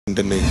In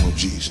the name of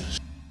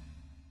Jesus.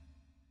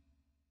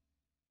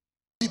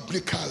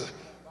 Biblical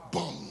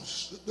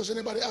bombs. Does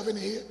anybody have any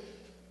here?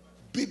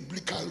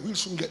 Biblical. We'll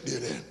soon get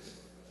there then.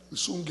 We'll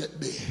soon get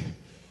there.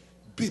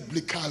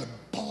 Biblical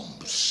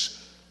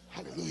bombs.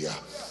 Hallelujah.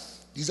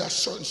 These are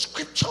certain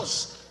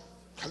scriptures,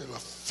 hallelujah,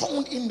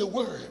 found in the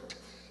word,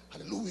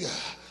 hallelujah,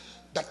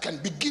 that can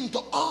begin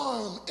to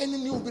arm any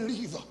new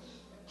believer.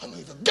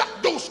 Hallelujah. Get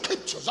those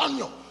scriptures on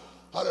you.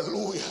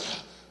 Hallelujah.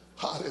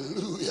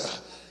 Hallelujah.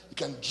 You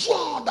can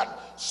draw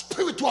that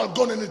spiritual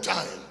gun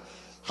anytime.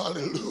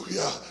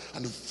 Hallelujah.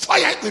 And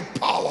fire it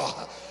with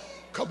power.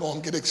 Come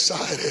on, get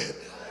excited.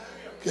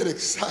 Get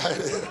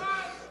excited.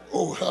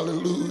 Oh,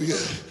 hallelujah.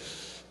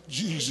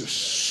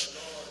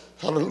 Jesus.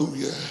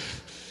 Hallelujah.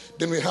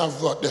 Then we have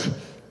the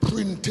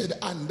printed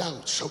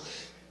handouts. So,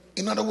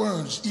 in other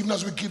words, even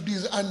as we give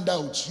these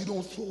handouts, you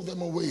don't throw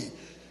them away.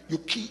 You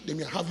keep them.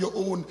 You have your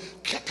own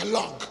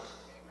catalog,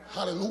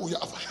 hallelujah,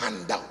 of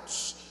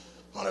handouts.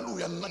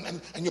 Hallelujah.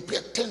 And you pay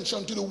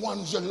attention to the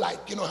ones you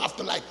like. You don't have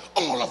to like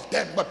all of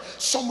them, but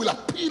some will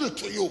appeal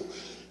to you.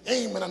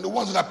 Amen. And the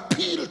ones that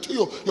appeal to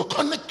you, you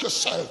connect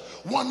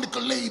yourself. One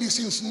little lady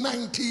since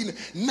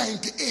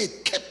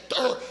 1998 kept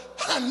her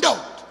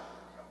handout.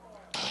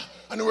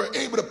 And we were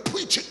able to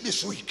preach it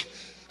this week.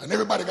 And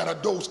everybody got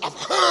a dose of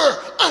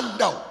her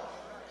handout.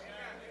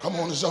 Come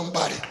on,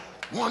 somebody.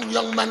 One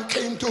young man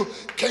came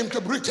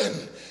to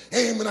Britain.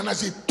 Amen. And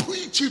as he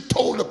preached, he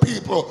told the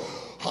people,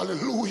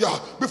 hallelujah,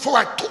 before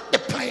I took the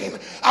plane,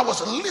 I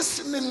was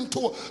listening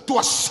to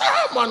a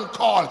sermon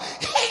called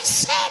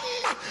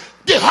Hasten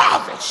the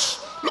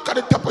Harvest. Look at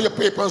the top of your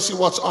paper and see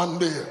what's on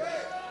there.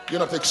 You're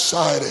not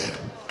excited.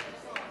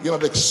 You're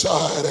not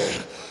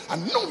excited. I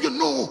know you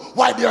know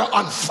why they're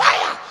on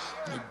fire.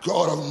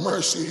 God of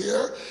mercy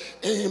here.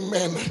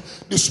 Amen.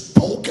 The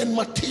spoken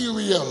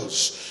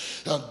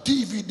materials,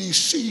 DVD,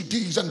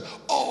 CDs, and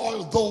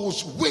all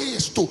those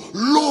ways to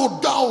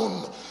load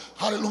down,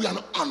 hallelujah,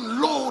 and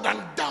unload and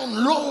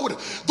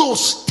download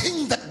those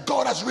things that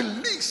God has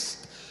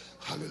released.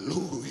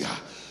 Hallelujah.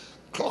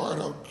 Glory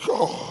to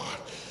God.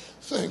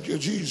 Thank you,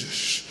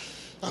 Jesus.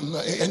 And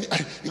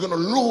you're going to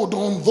load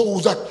on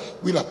those that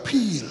will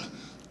appeal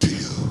to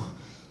you.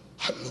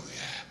 Hallelujah.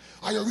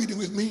 Are you reading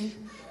with me?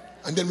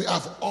 And then we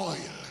have oil.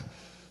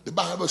 The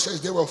Bible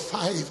says there were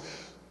 5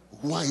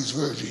 wise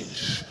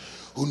virgins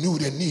who knew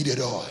they needed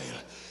oil.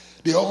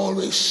 They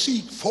always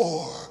seek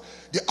for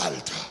the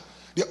altar.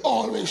 They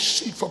always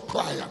seek for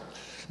prayer.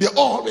 They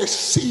always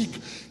seek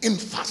in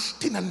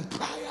fasting and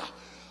prayer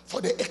for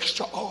the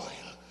extra oil.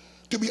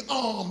 To be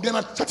armed. They're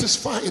not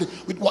satisfied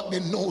with what they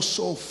know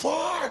so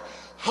far.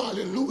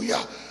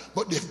 Hallelujah.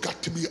 But they've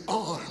got to be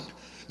armed.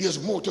 There's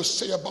more to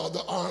say about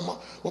the armor,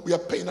 but we are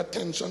paying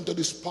attention to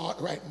this part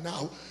right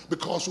now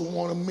because we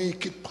want to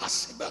make it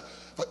possible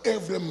for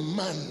every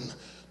man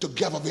to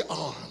gather the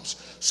arms.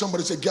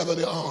 Somebody say, gather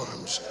the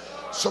arms.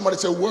 Somebody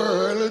say,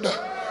 world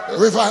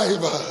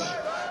revival,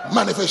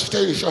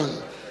 manifestation.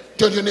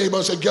 Tell your neighbor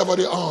and say, gather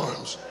the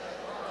arms.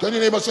 Tell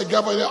your neighbor and say,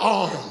 gather the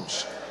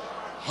arms.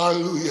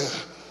 Hallelujah.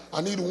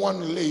 I need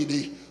one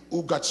lady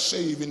who got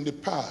saved in the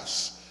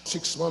past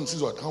 6 months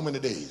is what? How many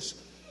days?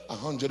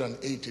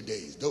 180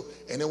 days.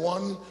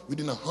 Anyone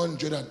within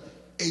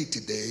 180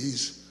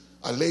 days,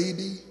 a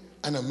lady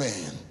and a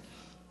man,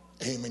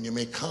 amen, you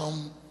may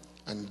come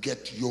and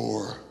get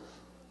your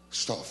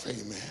stuff.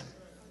 Amen.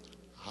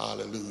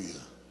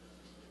 Hallelujah.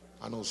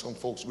 I know some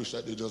folks wish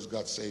that they just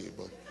got saved,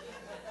 but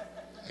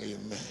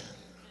amen.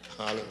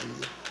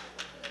 Hallelujah.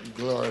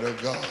 Glory to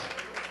God.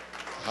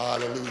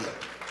 Hallelujah.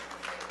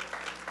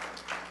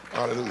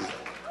 Hallelujah.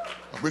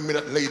 Now bring me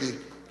that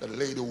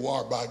lady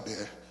war back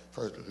there.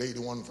 First, lady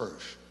one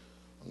first.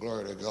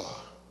 Glory to God.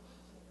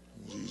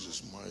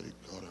 Jesus, mighty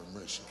God of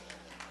mercy.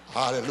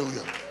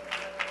 Hallelujah.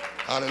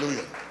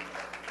 Hallelujah.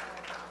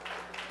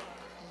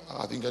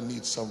 I think I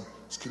need some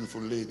skillful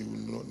lady who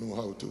know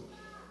how to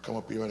come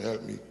up here and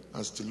help me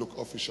and still look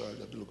official. I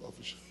have to look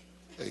official.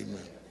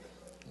 Amen.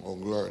 Oh,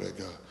 glory to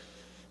God.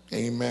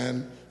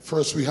 Amen.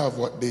 First we have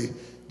what the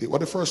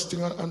first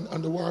thing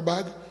on the war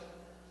bag?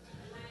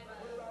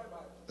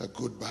 The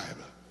good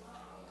Bible.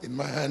 In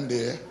my hand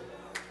there.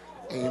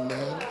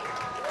 Amen.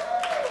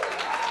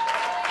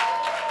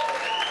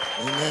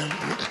 Amen.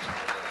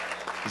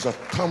 It's a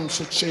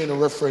Thompson Chain of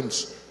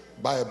Reference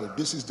Bible.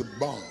 This is the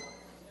bomb.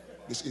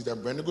 This is the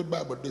very good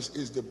Bible. This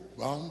is the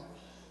bomb,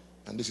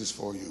 and this is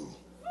for you.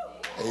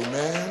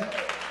 Amen.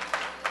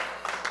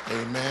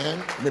 Amen.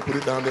 Let me put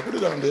it down there. Put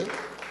it down there.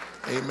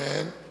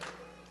 Amen.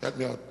 Help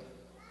me out.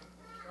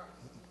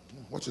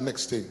 What's the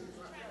next thing?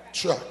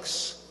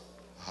 Tracks.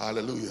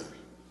 Hallelujah.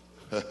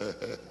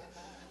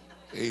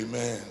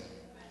 Amen.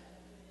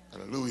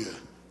 Hallelujah.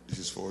 This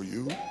is for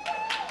you.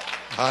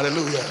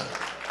 Hallelujah.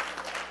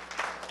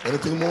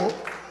 Anything more?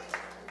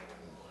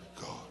 Oh,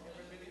 God.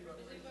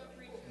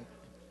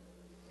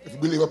 If you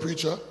believe a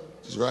preacher,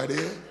 it's right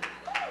here.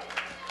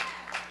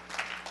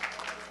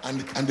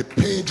 And the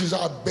pages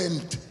are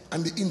bent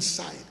on the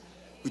inside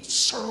with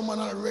sermon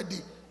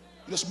already.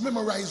 Just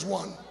memorize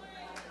one.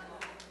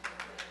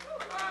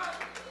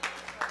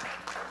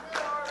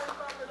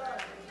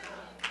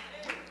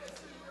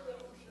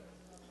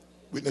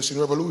 Witnessing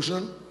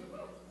revolution.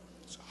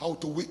 How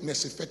to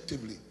witness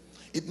effectively.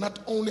 It not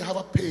only have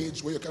a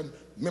page where you can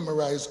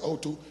memorize how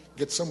to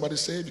get somebody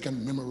saved, you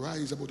can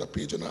memorize about a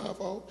page and a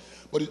half out,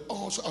 but it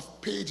also have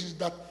pages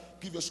that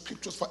give you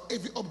scriptures for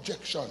every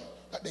objection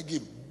that they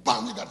give.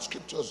 Bam, you got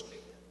scriptures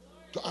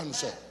to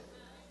answer.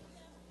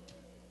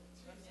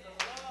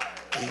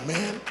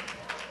 Amen.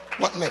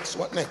 What next?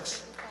 What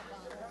next?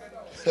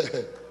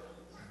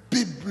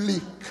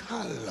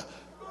 Biblical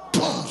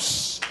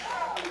bombs.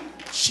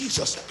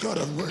 Jesus, God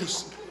of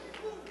mercy.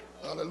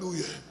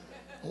 Hallelujah.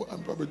 Oh,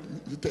 I'm probably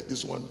to take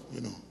this one,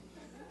 you know.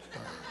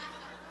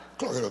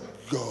 Glory to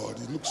God.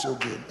 He looks so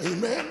good.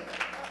 Amen.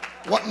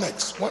 What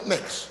next? What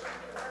next?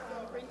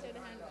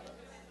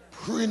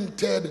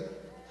 Printed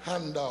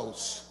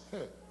handouts.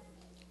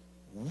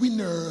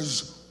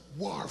 Winners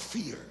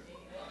warfare.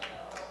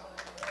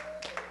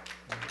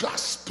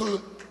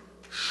 Gospel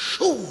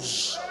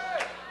shoes.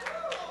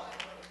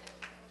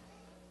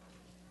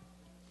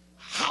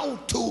 How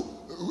to,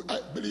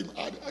 I believe,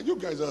 you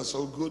guys are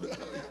so good.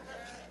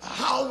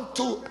 How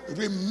to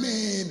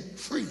remain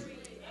free.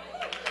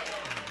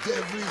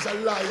 Devil is a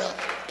liar.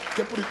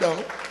 Can put it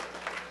down.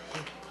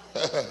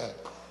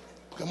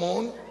 Come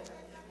on.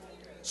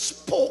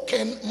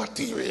 Spoken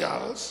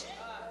materials.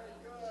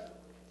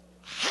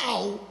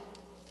 How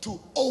to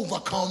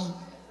overcome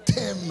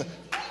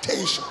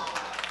temptation.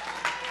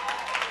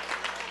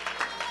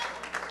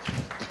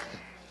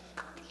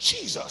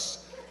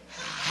 Jesus.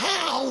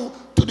 How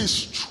to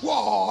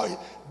destroy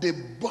the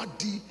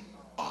body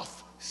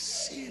of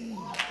sin.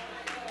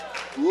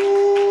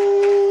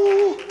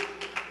 Ooh.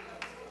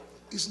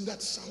 Isn't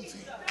that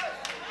something?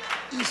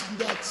 Isn't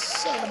that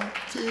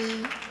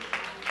something?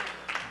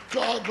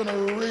 God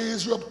gonna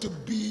raise you up to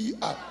be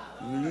a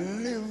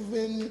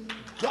living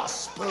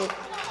gospel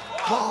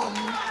bomb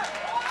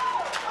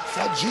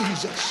for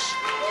Jesus.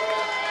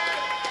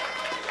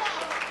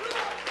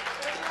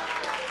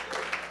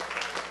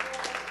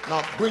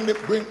 Now bring the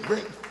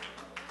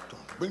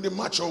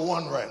macho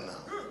one right now.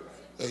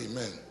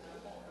 Amen.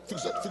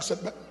 Fix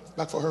that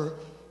back for her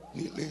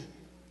neatly.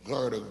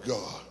 Glory to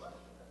God.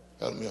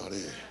 Help me out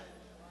here.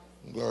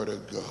 Glory to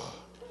God.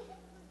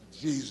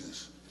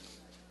 Jesus.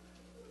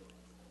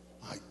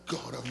 My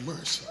God of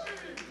mercy.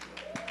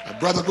 My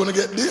brother gonna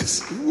get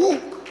this. Woo.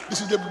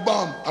 This is the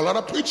bomb. A lot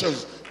of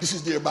preachers, this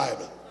is their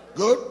Bible.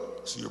 Good?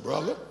 See your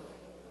brother.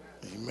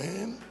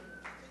 Amen.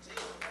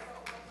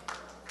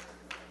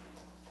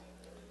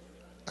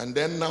 And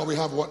then now we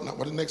have what now?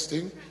 What the next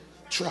thing?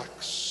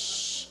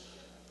 Tracks.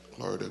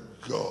 Glory to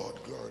God.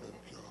 Glory to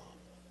God.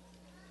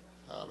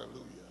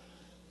 Hallelujah.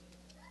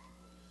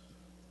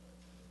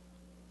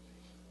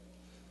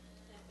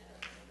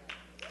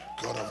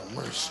 God of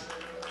mercy.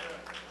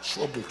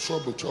 Trouble,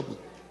 trouble, trouble.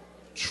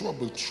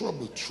 Trouble,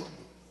 trouble, trouble.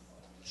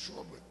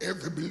 Trouble.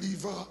 Every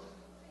believer,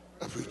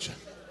 a preacher.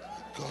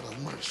 God of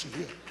mercy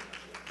here.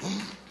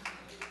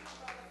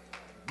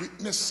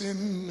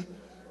 Witnessing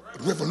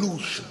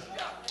revolution.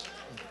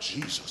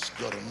 Jesus,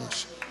 God of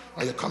mercy.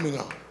 Are you coming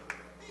out?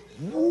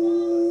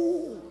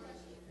 Woo!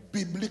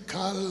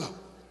 Biblical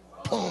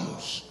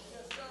poems.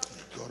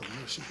 God of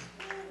mercy.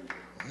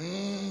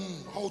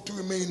 How to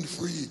remain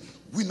free.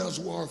 Winners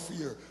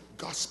warfare.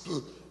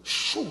 Gospel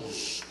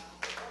shoes.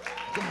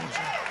 Come on,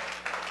 son.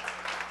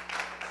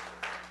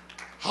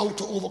 How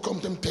to overcome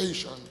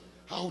temptation.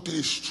 How to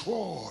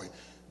destroy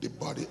the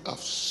body of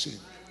sin.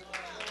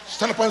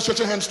 Stand up and stretch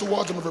your hands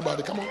towards them,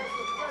 everybody. Come on.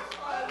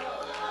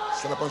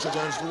 Stand up and stretch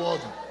your hands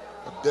towards them.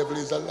 The devil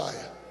is a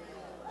liar.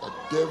 The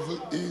devil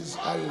is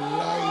a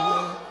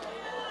liar.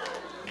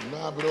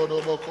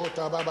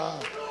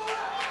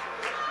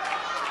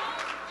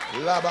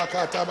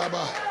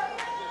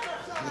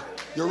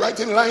 You're right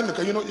in line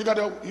because you know you got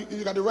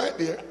it right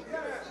there.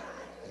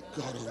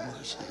 God of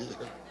mercy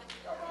here.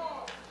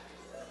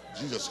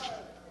 Jesus.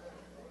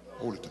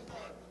 Hold it up.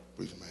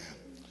 Please, man.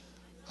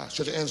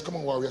 Stretch your hands. Come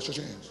on, warrior. Stretch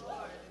your hands.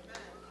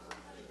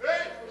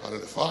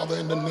 Father,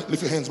 in the name,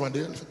 lift your hands, my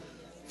dear.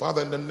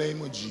 Father, in the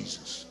name of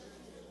Jesus,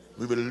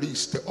 we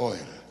release the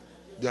oil,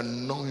 the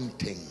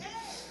anointing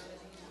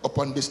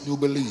upon this new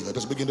believer.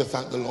 Just begin to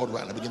thank the Lord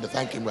right now. Begin to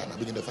thank him right now.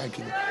 Begin to thank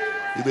him.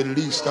 We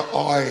release the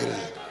oil,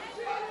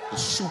 the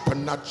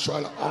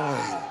supernatural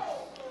oil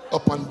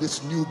upon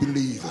this new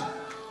believer,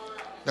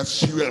 that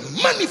she will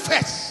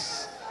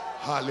manifest.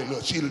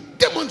 Hallelujah. She'll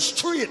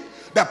demonstrate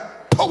the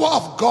power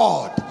of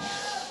God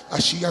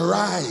as she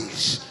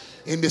arrives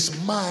in this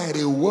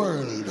mighty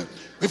world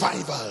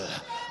revival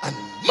and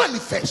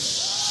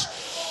manifest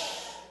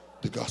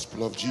the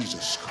gospel of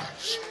Jesus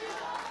Christ.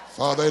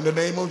 Father, in the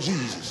name of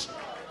Jesus,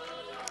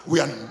 we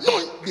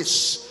anoint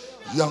this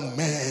young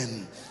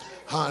man,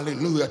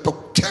 hallelujah, to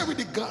carry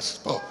the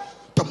gospel,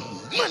 to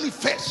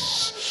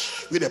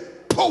manifest with the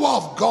power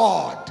of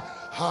God,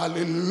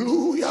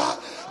 hallelujah,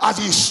 as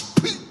he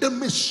speaks the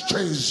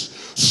mysteries.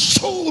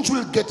 Souls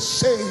will get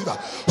saved,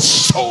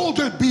 souls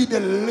will be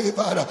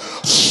delivered,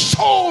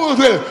 souls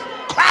will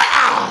cry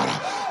out,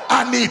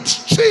 and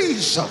it's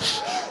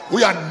Jesus.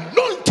 We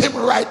anoint him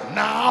right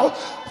now,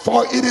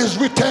 for it is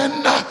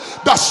written,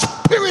 the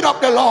Spirit of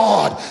the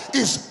Lord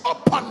is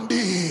upon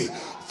thee,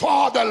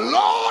 for the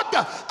Lord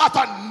hath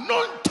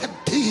anointed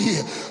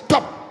thee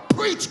to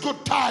preach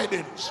good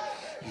tidings,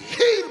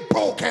 heal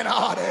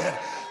brokenhearted,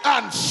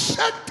 and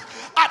set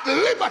at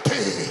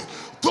liberty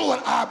those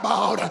that are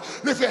bound.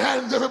 Lift your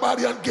hands,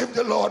 everybody, and give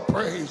the Lord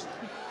praise.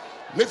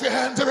 Lift your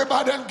hands,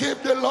 everybody, and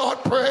give the Lord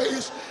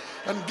praise.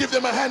 And give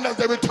them a hand as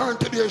they return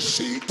to their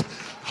seat.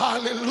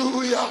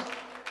 Hallelujah.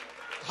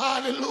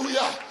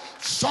 Hallelujah.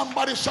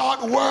 Somebody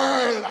shout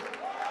world,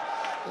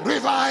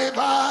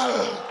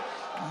 revival,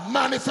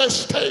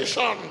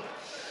 manifestation.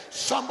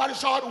 Somebody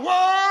shout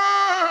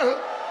world,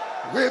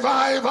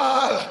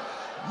 revival,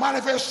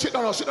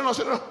 manifestation. Sit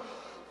down.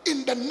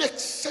 In the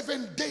next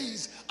 7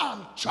 days,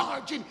 I'm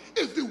charging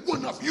every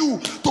one of you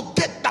to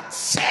get that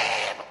same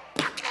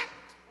packet.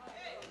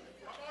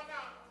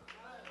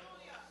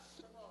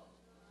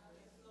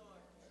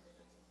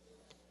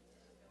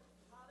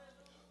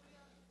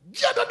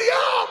 Gather the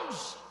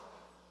arms.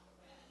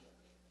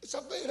 It's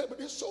available.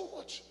 There's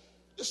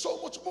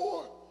so much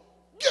more.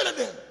 Gather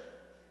them.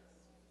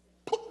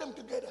 Put them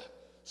together.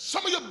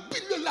 Some of you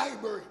build your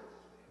library.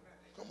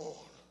 Come on.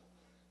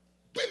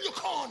 Build your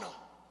corner.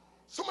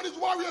 Some of these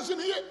warriors in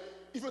here,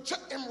 if you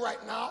check them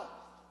right now,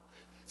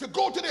 if you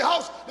go to the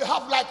house, they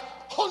have like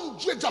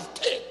hundreds of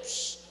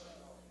tapes.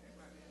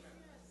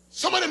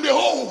 Some of them they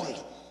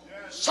hold.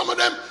 Some of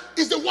them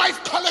is the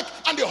wife collect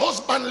and the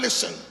husband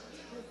listen.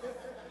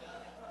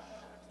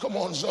 Come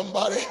on,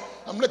 somebody.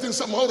 I'm letting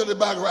some out of the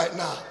bag right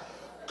now.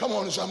 Come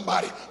on,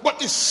 somebody.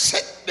 But it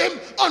set them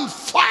on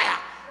fire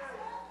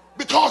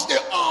because they're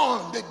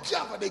armed. They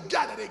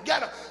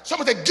gather.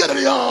 Some of them gather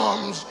the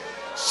arms.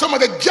 Some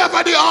of them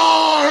gather the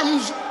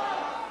arms.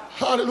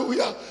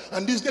 Hallelujah.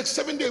 And these next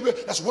 7 days,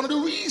 that's one of the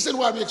reasons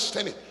why we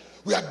extend it.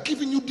 We are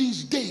giving you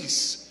these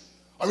days,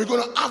 and we're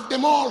going to have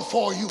them all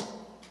for you.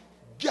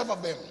 Gather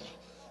them.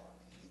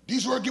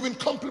 These were given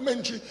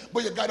complimentary,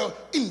 but you got to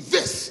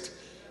invest.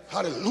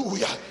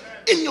 Hallelujah.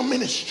 In your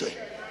ministry.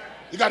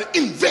 You got to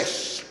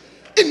invest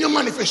in your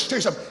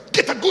manifestation.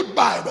 Get a good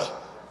Bible.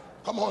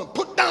 Come on,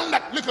 put down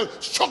that little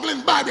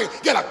struggling Bible.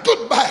 Get a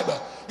good Bible.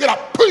 Get a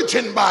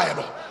preaching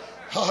Bible.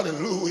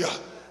 Hallelujah.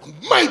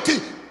 A mighty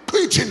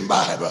preaching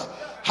Bible.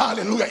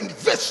 Hallelujah.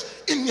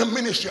 Invest in your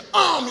ministry.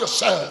 Arm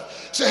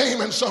yourself. Say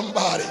amen,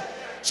 somebody.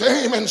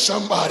 Say amen,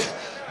 somebody.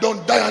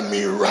 Don't die on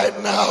me right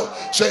now.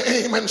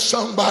 Say amen,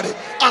 somebody.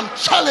 I'm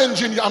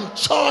challenging you. I'm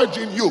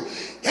charging you.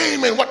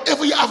 Amen.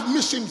 Whatever you have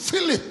missing,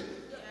 fill it.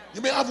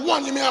 You may have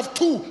one, you may have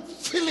two.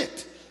 Fill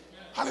it.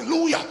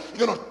 Hallelujah.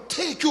 You're going to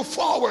take you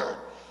forward.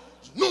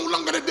 It's no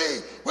longer the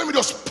day when we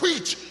just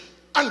preach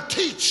and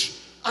teach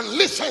and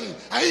listen.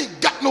 I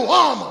ain't got no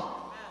armor.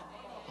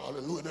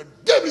 Hallelujah. The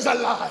devil is a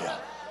liar.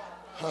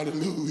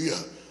 Hallelujah.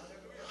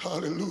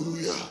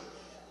 Hallelujah.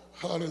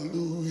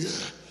 Hallelujah.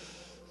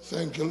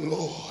 Thank you,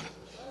 Lord.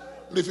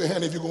 Lift your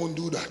hand if you're going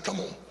to do that.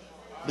 Come on.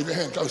 Lift your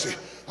hand. Come say,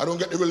 I don't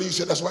get the release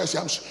yet. That's why I say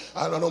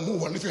I don't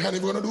move on. Lift your hand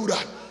if you're going to do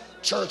that.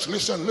 Church,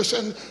 listen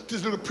to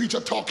this little preacher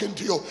talking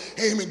to you.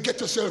 Amen.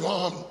 Get yourself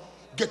armed.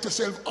 Get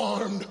yourself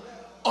armed.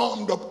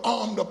 Armed up.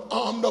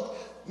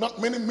 Not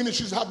many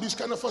ministries have these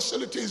kind of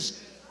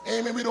facilities.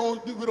 Amen. We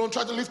don't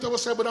try to lift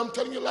ourselves, but I'm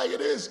telling you like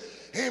it is.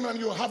 Amen.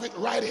 You have it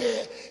right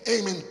here.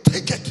 Amen.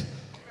 Take it.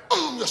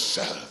 Arm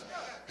yourself.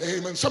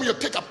 Amen. Some of you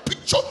take a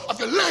picture of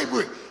your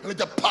library and let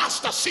the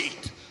pastor see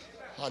it.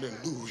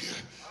 Hallelujah.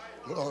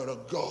 Glory to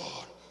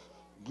God.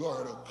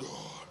 Glory to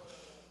God.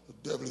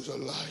 The devil is a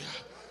liar.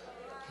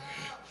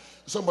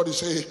 Somebody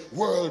say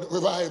world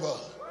revival.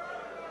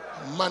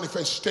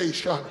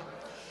 Manifestation.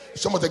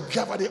 Somebody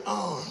gather the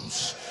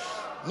arms.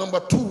 Number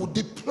 2,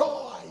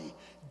 deploy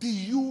the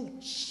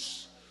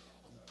youths.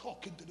 I'm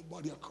talking to the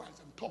body of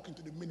Christ. I'm talking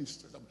to the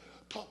ministers. I'm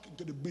talking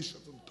to the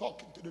bishops. I'm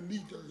talking to the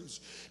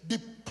leaders.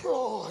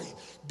 Deploy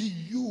the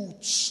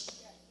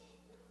youths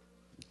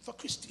for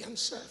Christian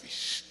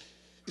service.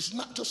 It's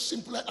not just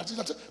simple like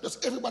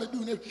just everybody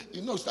doing it.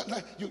 You know, it's not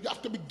like you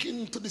have to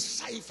begin to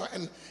decipher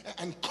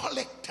and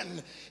collect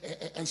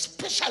and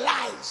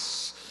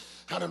specialize.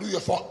 Hallelujah,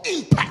 for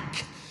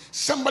impact.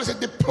 Somebody said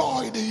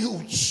deploy the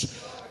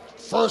youths.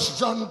 1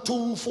 John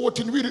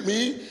 2:14, read it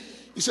me.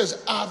 He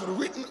says, I've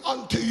written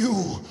unto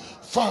you,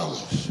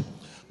 fathers,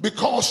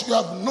 because you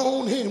have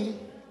known him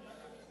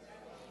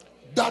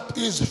that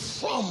is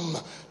from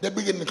the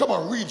beginning. Come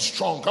on, read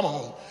strong. Come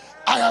on.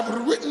 I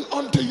have written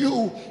unto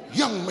you,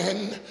 young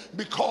men,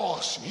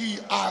 because ye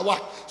are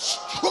what?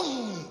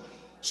 Strong.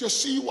 So you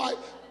see why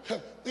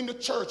in the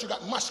church you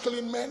got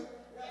masculine men,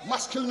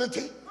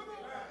 masculinity.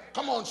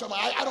 Come on,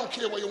 somebody. I don't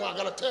care what you want.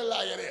 I gotta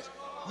tell you this.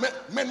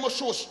 Men must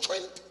show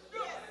strength.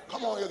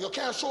 Come on, you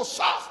can't show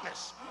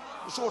softness.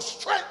 You show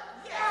strength.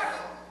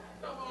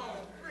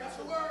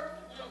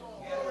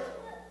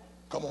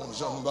 Come on,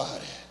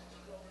 somebody.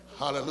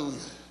 Hallelujah.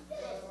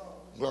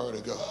 Glory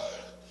to God.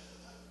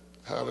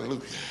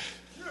 Hallelujah.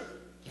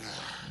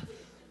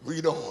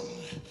 Read on.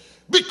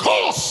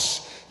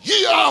 Because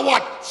ye are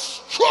what?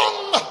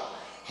 Strong.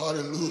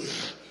 Hallelujah.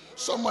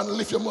 Someone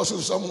lift your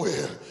muscles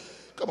somewhere.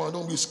 Come on,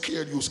 don't be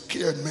scared, you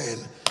scared man.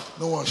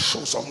 No one show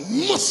some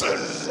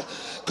muscles.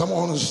 Come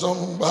on,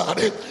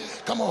 somebody.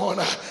 Come on.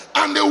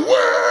 And the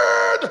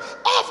word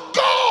of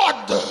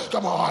God,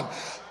 come on,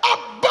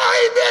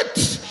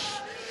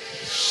 abideth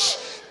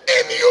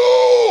in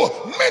you,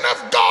 men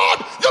of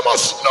God. You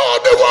must know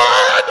the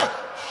word.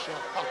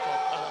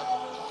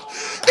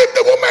 If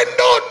the woman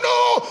don't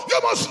know, you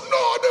must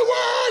know the word.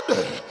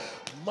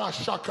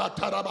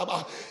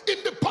 In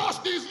the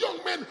past, these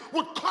young men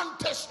would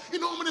contest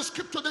in how many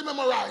scriptures they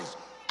memorized.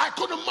 I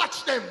couldn't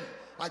match them.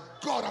 My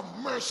God of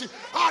mercy.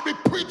 I'll be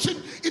preaching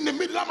in the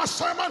middle of my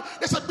sermon.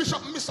 They said,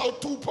 Bishop missed out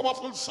 2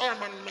 powerful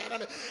sermons,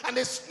 man. And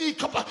they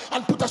sneak up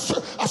and put a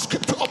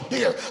scripture up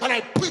there. And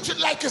I preach it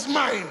like it's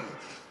mine.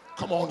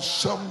 Come on,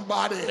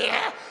 somebody.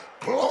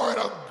 Glory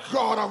to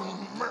God of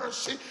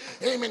mercy.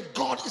 Amen.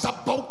 God is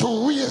about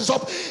to raise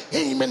up,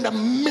 amen, the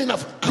men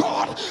of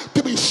God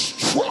to be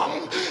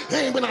strong.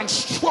 Amen. And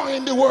strong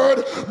in the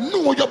word.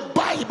 Know your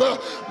Bible.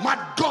 My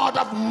God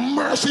of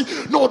mercy.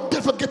 No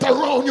devil get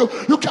around you.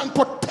 You can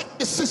protect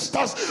the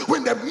sisters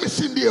when they're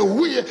missing their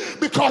way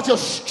because you're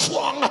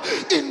strong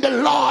in the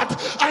Lord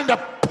and the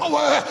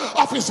power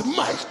of his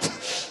might.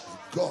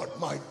 God,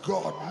 my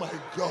God, my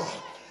God.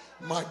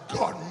 My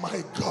God,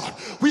 my God.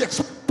 We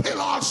expel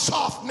our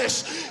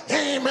softness,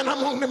 amen,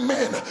 among the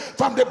men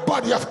from the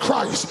body of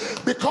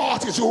Christ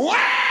because it's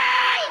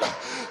wild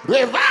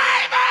revival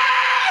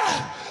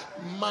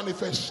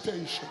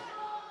manifestation.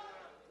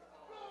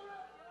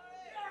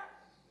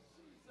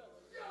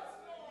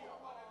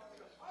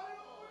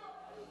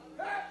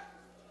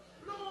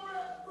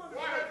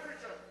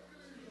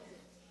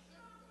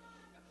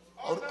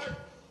 I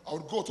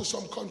would go to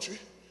some country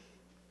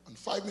and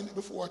 5 minutes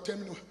before or 10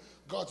 minutes,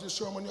 God's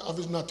sermon you have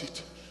is not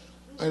it.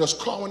 And I just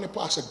call when the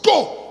pastor said,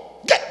 go,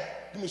 give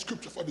me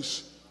scripture for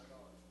this.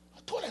 I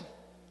told him,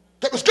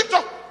 get me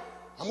scripture.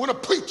 I'm going to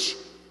preach.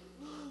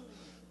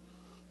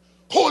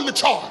 Hold the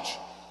charge.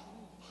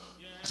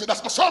 I said,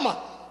 that's my sermon.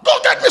 Go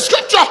get me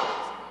scripture.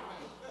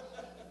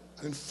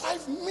 And in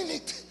 5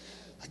 minutes,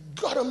 I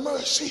got a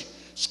mercy.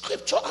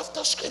 Scripture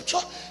after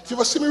scripture. If you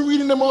ever see me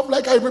reading them up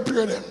like I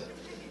prepare them.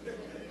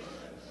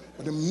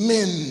 But the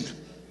men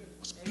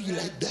must be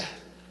like that.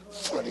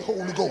 Full of the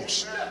Holy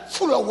Ghost,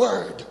 full of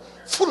word,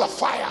 full of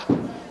fire,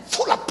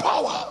 full of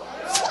power,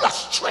 full of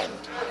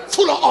strength,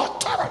 full of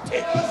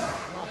authority.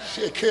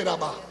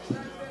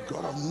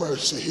 God of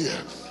mercy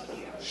here.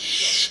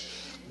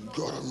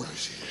 God of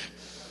mercy here.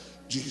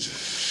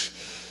 Jesus.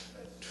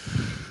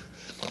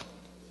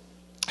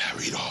 I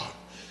read on.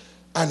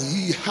 And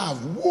ye have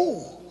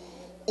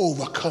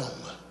overcome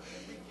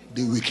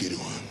the wicked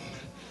one.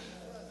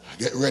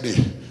 Get ready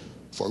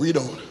for read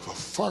on for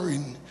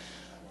foreign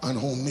and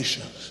home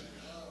missions.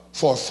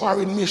 For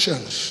foreign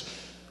missions,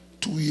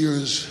 2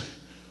 years,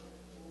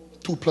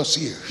 2+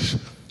 years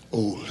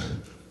old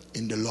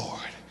in the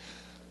Lord,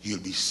 you'll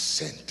be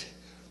sent,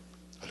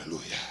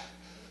 hallelujah,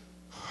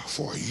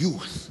 for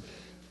youth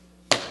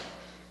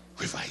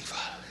revival.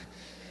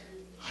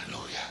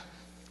 Hallelujah.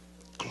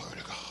 Glory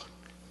to God.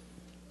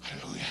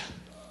 Hallelujah.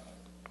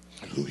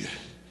 Hallelujah.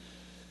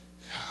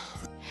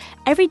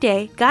 Every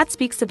day, God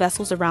speaks to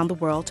vessels around the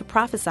world to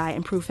prophesy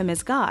and prove him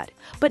as God.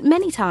 But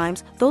many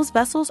times, those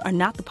vessels are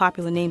not the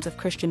popular names of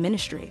Christian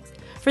ministry.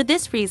 For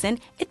this reason,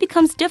 it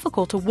becomes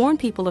difficult to warn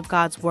people of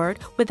God's word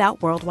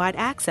without worldwide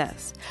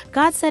access.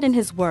 God said in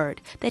his word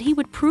that he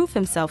would prove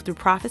himself through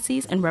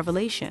prophecies and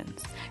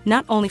revelations,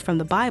 not only from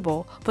the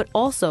Bible, but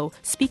also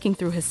speaking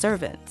through his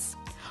servants.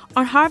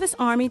 On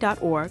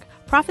HarvestArmy.org,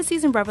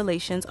 prophecies and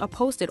revelations are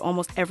posted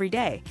almost every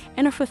day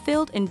and are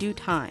fulfilled in due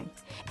time.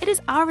 It is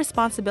our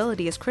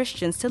responsibility as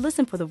Christians to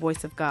listen for the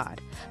voice of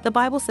God. The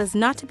Bible says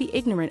not to be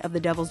ignorant of the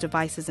devil's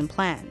devices and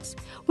plans.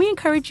 We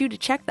encourage you to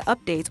check the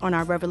updates on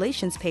our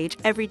Revelations page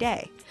every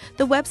day.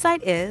 The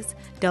website is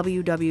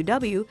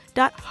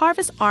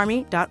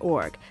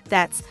www.harvestarmy.org.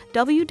 That's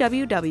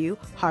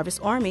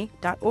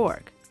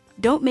www.harvestarmy.org.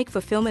 Don't make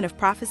fulfillment of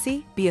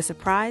prophecy be a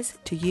surprise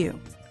to you.